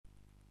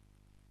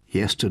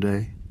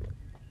Yesterday,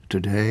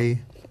 today,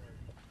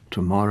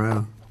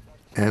 tomorrow,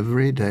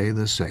 every day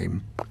the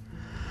same.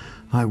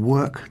 I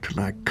work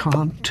till I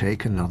can't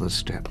take another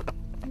step.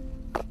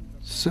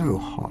 So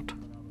hot.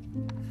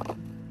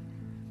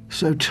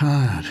 So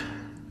tired.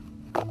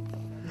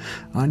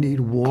 I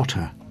need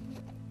water,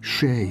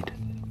 shade,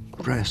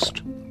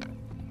 rest.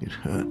 It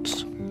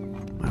hurts.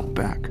 My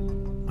back,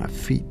 my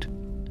feet.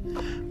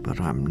 But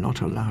I'm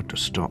not allowed to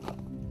stop.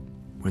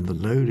 When the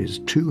load is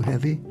too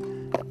heavy,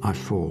 I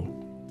fall.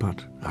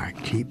 But I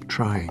keep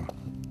trying.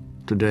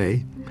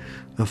 Today,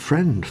 a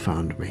friend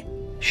found me.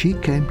 She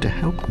came to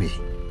help me.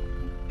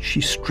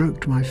 She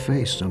stroked my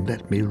face and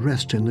let me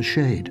rest in the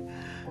shade.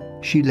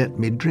 She let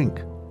me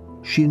drink.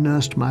 She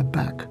nursed my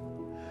back.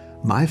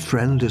 My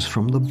friend is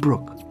from the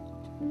brook.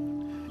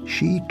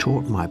 She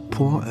taught my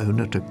poor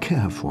owner to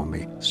care for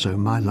me so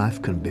my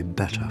life can be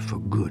better for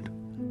good.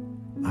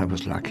 I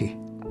was lucky.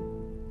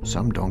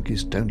 Some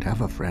donkeys don't have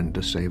a friend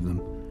to save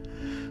them.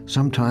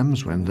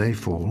 Sometimes when they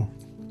fall,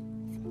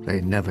 they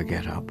never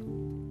get up.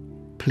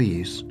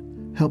 Please,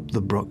 help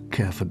the brook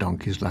care for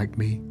donkeys like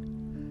me.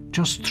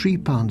 Just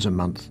 £3 a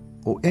month,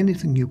 or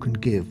anything you can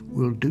give,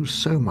 will do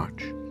so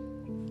much.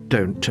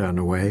 Don't turn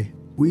away.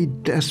 We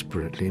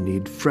desperately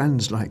need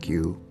friends like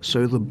you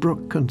so the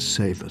brook can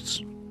save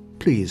us.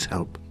 Please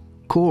help.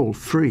 Call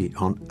free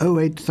on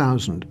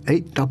 08000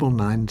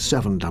 899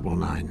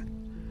 799.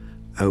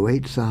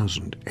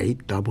 08000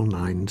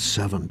 899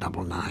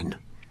 799.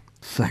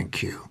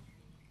 Thank you.